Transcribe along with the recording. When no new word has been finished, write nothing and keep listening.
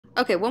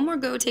Okay, one more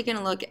go taking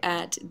a look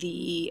at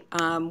the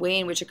way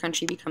in which a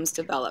country becomes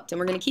developed. And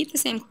we're going to keep the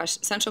same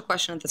essential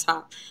question at the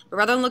top. But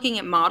rather than looking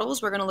at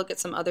models, we're going to look at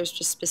some other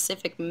just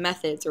specific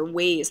methods or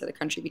ways that a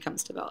country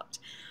becomes developed.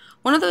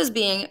 One of those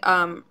being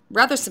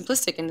rather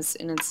simplistic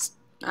in its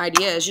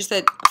idea is just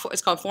that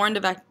it's called foreign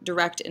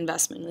direct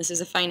investment. This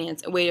is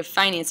a way of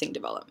financing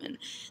development.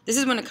 This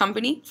is when a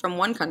company from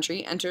one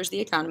country enters the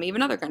economy of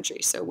another country.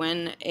 So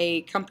when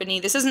a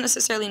company, this doesn't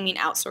necessarily mean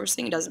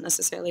outsourcing. It doesn't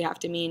necessarily have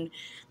to mean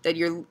that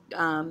you're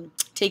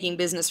taking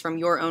business from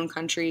your own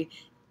country,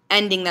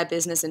 ending that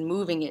business and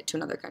moving it to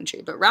another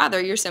country, but rather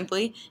you're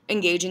simply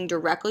engaging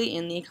directly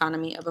in the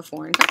economy of a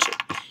foreign country.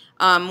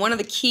 One of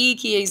the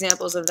key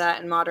examples of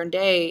that in modern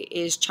day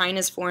is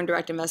China's foreign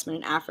direct investment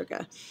in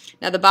Africa.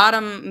 Now, the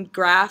bottom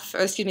graph, or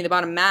excuse me, the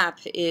bottom map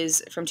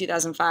is from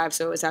 2005,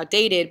 so it's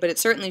outdated, but it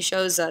certainly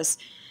shows us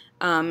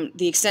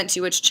the extent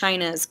to which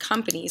China's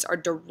companies are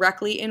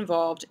directly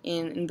involved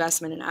in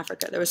investment in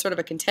Africa. There was sort of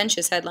a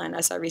contentious headline I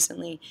saw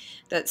recently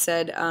that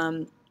said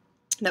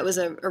that was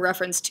a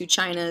reference to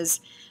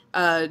China's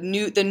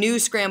the new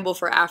scramble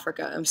for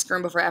Africa.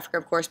 Scramble for Africa,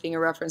 of course, being a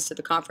reference to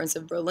the Conference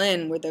of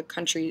Berlin, where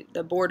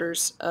the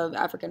borders of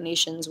African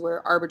nations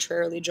were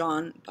arbitrarily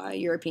drawn by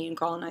European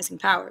colonizing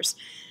powers.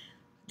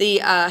 The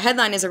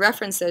headline is a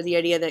reference to the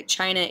idea that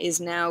China is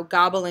now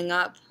gobbling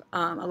up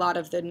a lot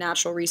of the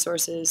natural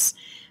resources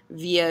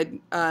via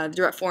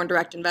foreign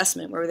direct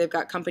investment, where they've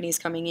got companies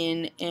coming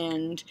in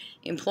and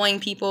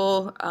employing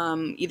people,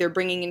 either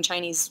bringing in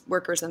Chinese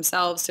workers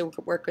themselves to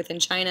work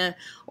within China,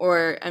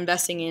 or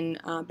investing in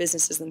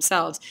businesses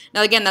themselves.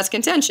 Now, again, that's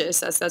contentious.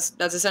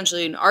 That's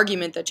essentially an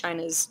argument that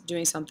China is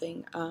doing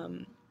something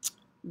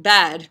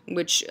bad,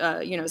 which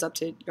is up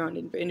to your own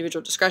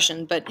individual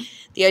discretion. But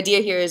the idea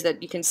here is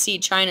that you can see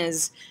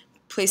China's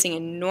placing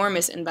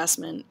enormous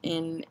investment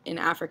in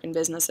African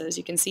businesses.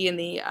 You can see in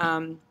the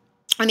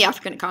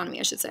African economy,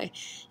 I should say.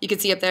 You can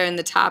see up there in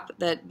the top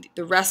that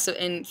the rest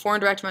in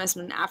foreign direct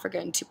investment in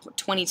Africa in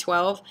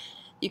 2012,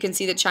 you can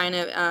see that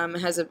China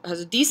has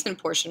a decent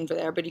portion for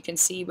there, but you can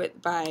see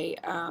by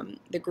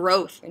the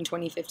growth in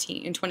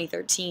 2015 and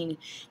 2013, I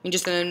mean,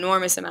 just an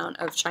enormous amount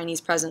of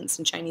Chinese presence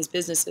and Chinese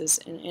businesses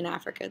in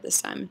Africa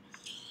this time.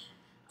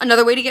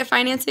 Another way to get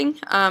financing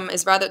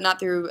is rather not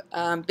through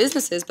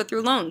businesses, but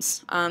through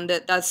loans.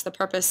 That's the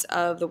purpose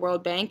of the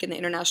World Bank and the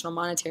International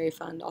Monetary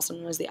Fund, also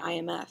known as the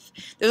IMF.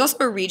 There's also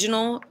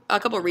a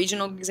couple of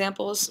regional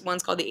examples.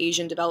 One's called the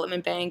Asian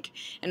Development Bank,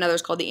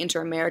 another's called the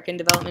Inter-American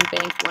Development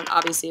Bank. One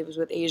obviously it was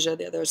with Asia,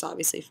 the other is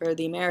obviously for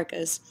the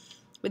Americas.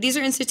 But these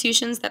are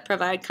institutions that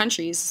provide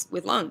countries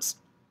with loans.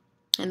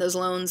 And those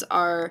loans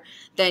are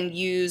then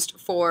used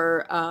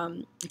for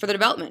the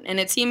development. And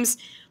it seems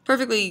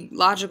perfectly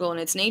logical in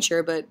its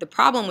nature, but the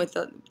problem with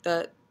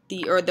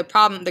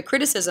the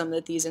criticism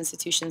that these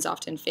institutions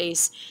often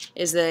face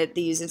is that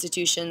these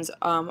institutions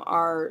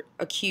are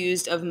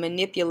accused of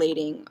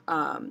manipulating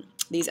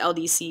these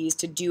LDCs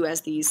to do as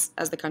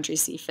the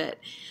countries see fit.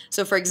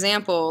 So, for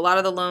example, a lot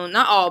of the loan,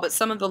 not all, but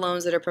some of the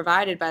loans that are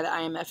provided by the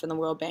IMF and the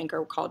World Bank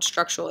are called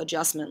structural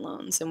adjustment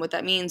loans. And what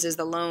that means is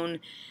the loan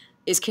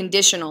is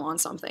conditional on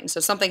something.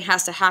 So something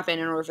has to happen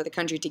in order for the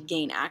country to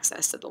gain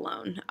access to the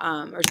loan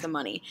or to the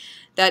money.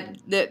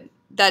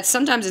 That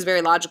sometimes is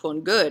very logical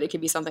and good. It could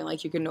be something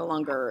like you can no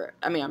longer,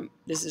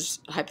 this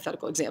is a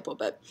hypothetical example,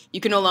 but you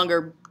can no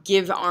longer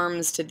give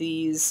arms to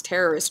these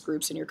terrorist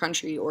groups in your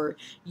country, or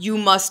you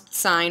must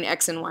sign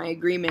X and Y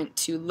agreement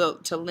to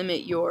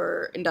limit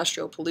your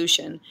industrial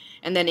pollution,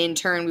 and then in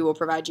turn we will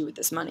provide you with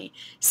this money.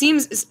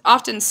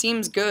 Often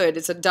seems good.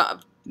 It's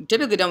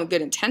typically done with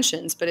good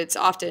intentions, but it's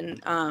often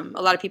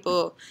a lot of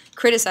people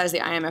criticize the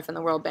IMF and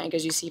the World Bank,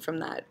 as you see from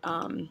that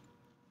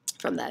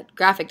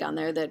graphic down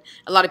there, that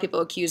a lot of people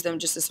accuse them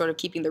just as sort of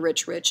keeping the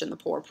rich rich and the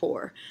poor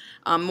poor.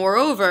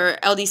 Moreover,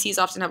 LDCs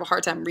often have a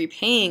hard time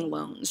repaying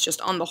loans just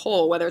on the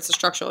whole, whether it's a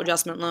structural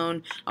adjustment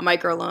loan, a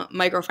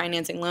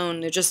microfinancing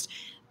loan. They're just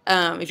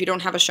if you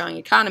don't have a strong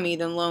economy,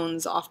 then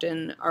loans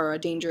often are a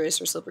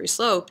dangerous or slippery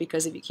slope,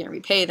 because if you can't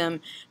repay them,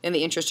 then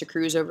the interest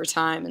accrues over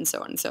time, and so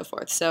on and so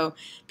forth. So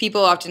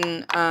people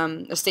often,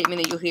 a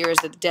statement that you'll hear is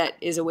that debt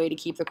is a way to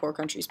keep the poor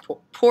countries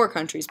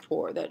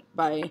poor, that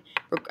by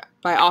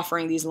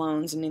offering these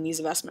loans and in these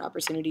investment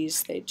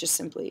opportunities, they just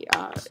simply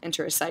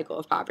enter a cycle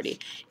of poverty.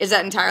 Is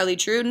that entirely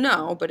true?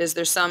 No, but is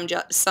there some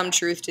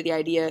truth to the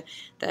idea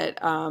that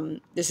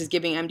this is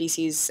giving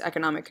MDCs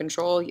economic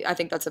control? I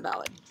think that's a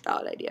valid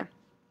idea.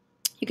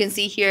 You can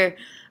see here,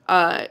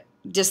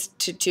 just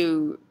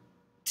to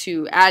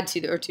add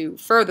to or to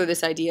further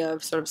this idea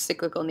of sort of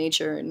cyclical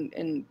nature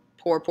and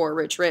poor,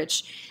 rich,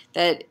 rich,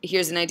 that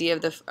here's an idea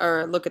of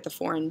or look at the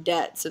foreign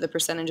debt, so the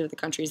percentage of the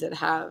countries that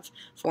have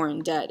foreign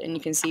debt, and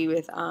you can see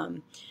with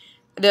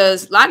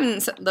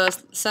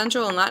the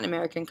Central and Latin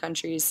American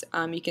countries,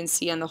 you can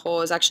see on the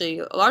whole is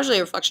actually largely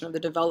a reflection of the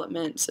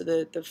development, so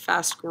the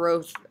fast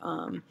growth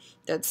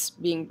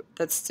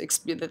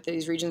that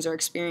these regions are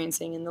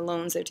experiencing, and the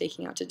loans they're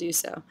taking out to do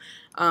so.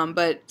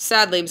 But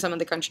sadly, some of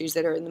the countries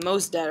that are in the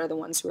most debt are the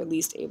ones who are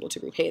least able to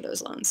repay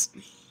those loans.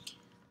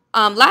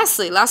 Last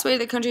way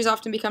that countries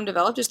often become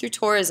developed is through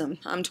tourism.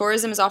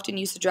 Tourism is often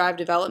used to drive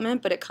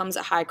development, but it comes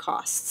at high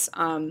costs.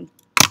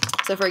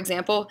 So, for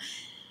example,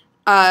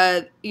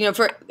 on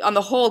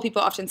the whole,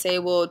 people often say,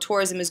 well,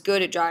 tourism is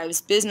good. It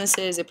drives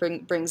businesses. It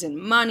brings in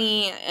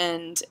money,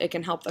 and it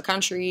can help the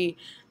country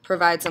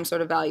provide some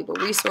sort of valuable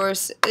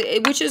resource,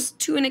 which is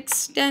to an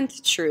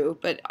extent true,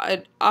 but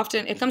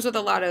often it comes with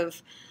a lot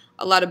of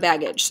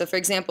baggage. So, for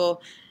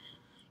example,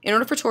 in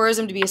order for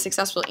tourism to be a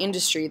successful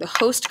industry, the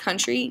host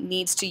country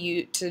needs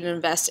to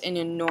invest an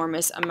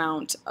enormous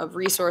amount of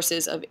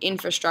resources, of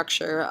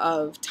infrastructure,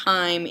 of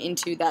time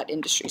into that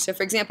industry. So,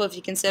 for example, if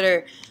you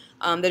consider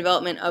the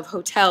development of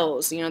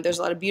hotels, there's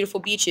a lot of beautiful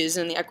beaches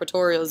in the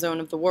equatorial zone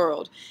of the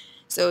world.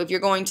 So, if you're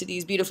going to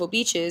these beautiful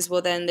beaches,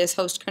 well, then this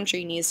host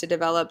country needs to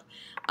develop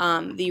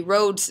the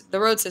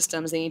road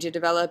systems. They need to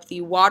develop the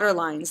water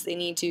lines. They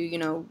need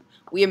to,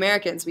 we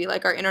Americans, we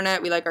like our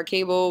internet, we like our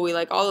cable, we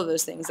like all of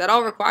those things. That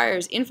all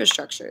requires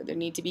infrastructure. There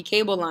need to be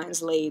cable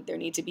lines laid. There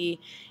need to be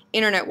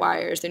internet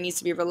wires. There needs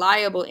to be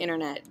reliable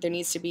internet. There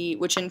needs to be,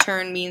 which in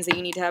turn means that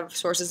you need to have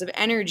sources of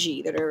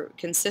energy that are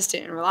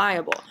consistent and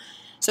reliable.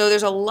 So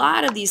there's a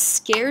lot of these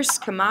scarce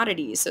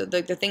commodities, so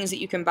the things that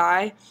you can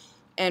buy,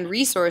 and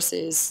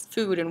resources,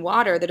 food and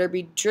water, that are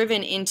being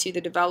driven into the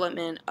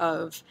development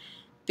of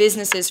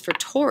businesses for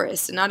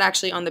tourists, and not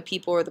actually on the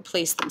people or the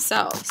place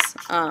themselves.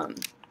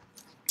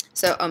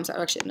 So I'm sorry,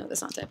 actually no,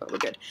 that's not typo. We're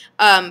good.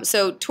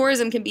 So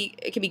tourism can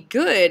be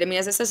good. I mean,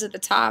 as it says at the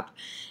top,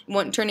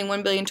 turning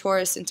 1 billion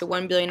tourists into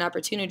 1 billion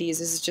opportunities.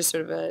 This is just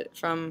sort of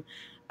from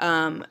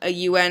a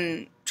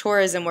UN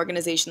tourism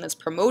organization that's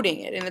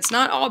promoting it, and it's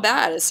not all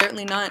bad. It's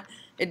certainly not.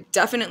 It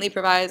definitely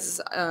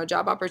provides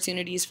job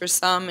opportunities for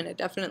some, and it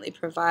definitely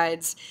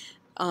provides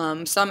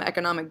some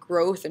economic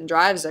growth and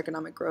drives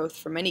economic growth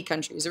for many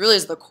countries. It really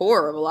is the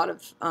core of a lot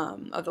of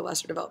the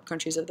lesser developed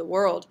countries of the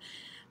world.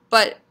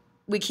 But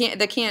we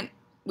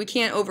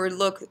can't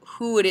overlook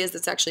who it is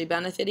that's actually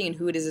benefiting and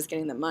who it is that's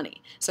getting the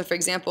money. So, for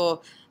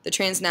example, the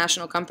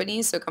transnational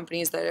companies, so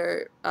companies that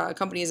are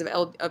companies of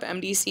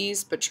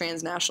MDCs, but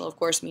transnational, of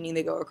course, meaning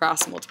they go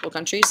across multiple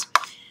countries.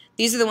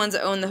 These are the ones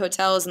that own the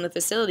hotels and the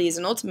facilities,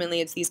 and ultimately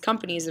it's these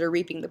companies that are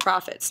reaping the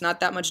profits. Not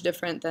that much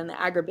different than the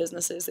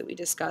agribusinesses that we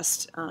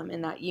discussed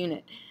in that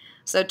unit.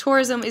 So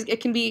tourism it's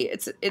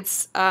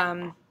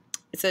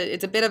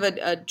a bit of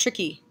a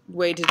tricky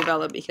way to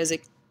develop, because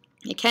it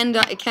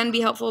can be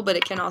helpful, but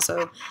it can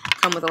also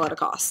come with a lot of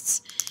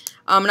costs.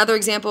 Another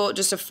example,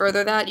 just to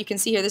further that, you can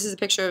see here, this is a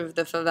picture of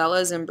the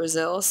favelas in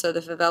Brazil. So the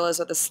favelas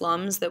are the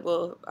slums that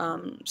we'll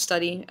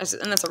study,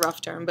 and that's a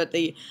rough term, but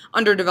the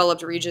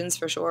underdeveloped regions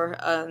for sure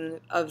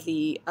of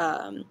the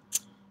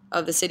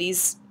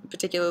cities,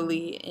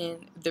 particularly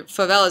in the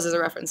favelas is a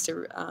reference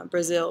to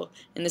Brazil,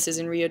 and this is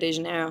in Rio de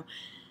Janeiro.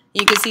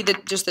 You can see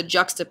just the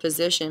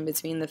juxtaposition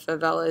between the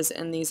favelas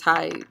and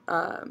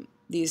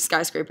these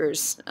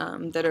skyscrapers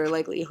that are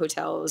likely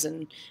hotels,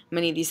 and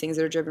many of these things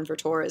that are driven for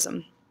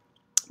tourism.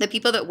 The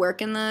people that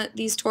work in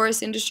these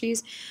tourist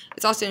industries,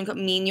 it's often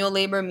menial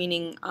labor,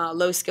 meaning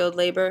low-skilled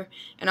labor,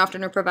 and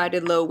often are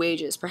provided low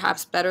wages,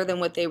 perhaps better than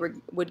what they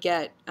would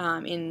get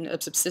in a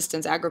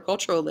subsistence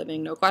agricultural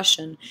living, no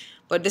question.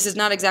 But this is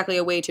not exactly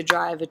a way to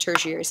drive a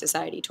tertiary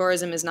society.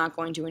 Tourism is not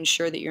going to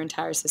ensure that your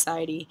entire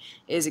society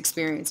is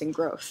experiencing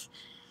growth.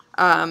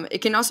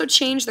 It can also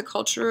change the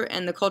culture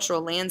and the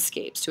cultural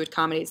landscapes to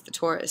accommodate the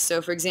tourists.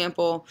 So, for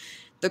example,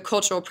 the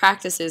cultural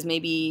practices may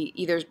be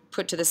either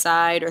put to the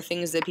side, or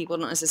things that people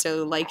don't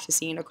necessarily like to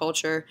see in a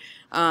culture,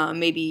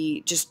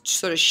 maybe just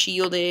sort of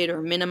shielded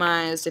or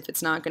minimized if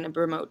it's not going to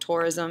promote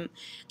tourism.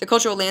 The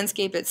cultural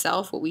landscape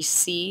itself, what we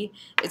see,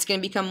 it's going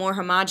to become more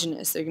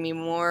homogenous. There are going to be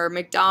more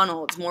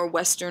McDonald's, more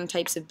Western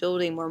types of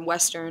building, more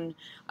Western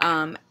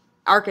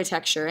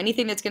architecture,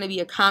 anything that's going to be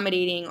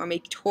accommodating or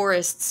make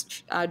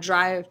tourists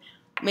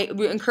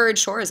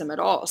encourage tourism at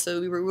all. So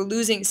we're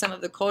losing some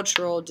of the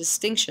cultural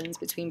distinctions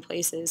between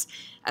places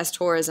as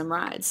tourism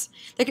rises.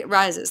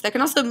 That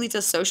can also lead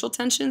to social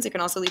tensions. It can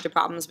also lead to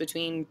problems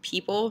between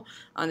people,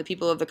 the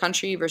people of the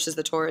country versus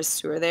the tourists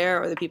who are there,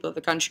 or the people of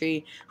the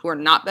country who are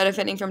not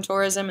benefiting from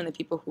tourism and the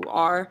people who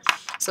are.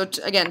 So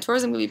again,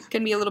 tourism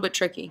can be a little bit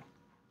tricky.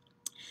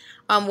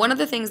 One of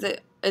the things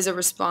that is a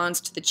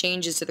response to the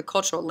changes to the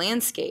cultural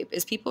landscape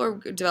is people are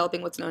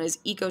developing what's known as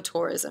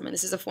ecotourism. And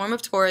this is a form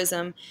of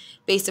tourism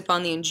based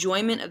upon the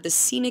enjoyment of the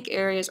scenic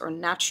areas or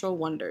natural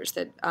wonders.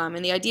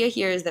 And the idea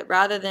here is that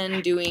rather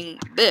than doing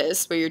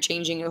this, where you're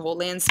changing a whole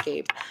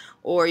landscape,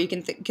 or you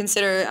can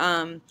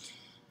consider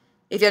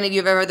if any of you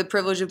have ever had the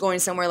privilege of going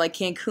somewhere like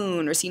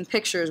Cancun, or seen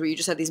pictures where you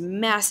just have these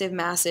massive,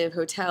 massive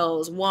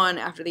hotels, one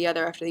after the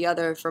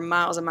other, for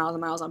miles and miles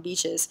and miles on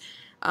beaches.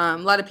 A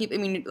lot of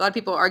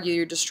people argue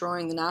you're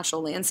destroying the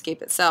natural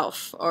landscape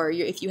itself, or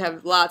if you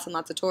have lots and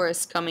lots of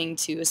tourists coming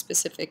to a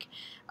specific,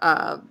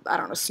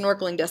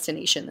 snorkeling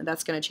destination,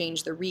 that's going to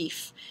change the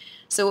reef.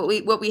 So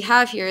what we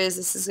have here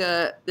is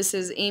the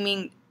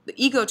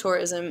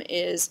ecotourism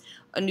is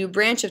a new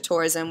branch of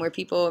tourism where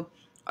people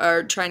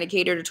are trying to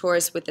cater to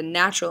tourists with the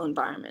natural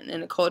environment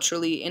in a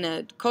culturally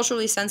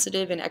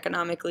sensitive and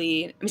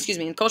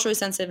culturally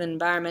sensitive and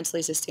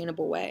environmentally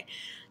sustainable way.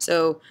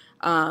 So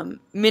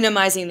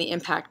minimizing the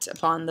impact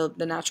upon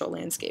the natural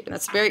landscape, and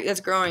that's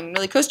growing.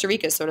 Really, Costa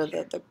Rica is sort of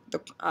the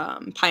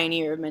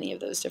pioneer of many of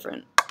those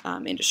different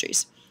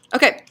industries.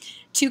 Okay,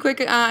 2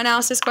 quick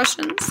analysis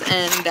questions,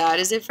 and that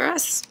is it for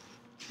us.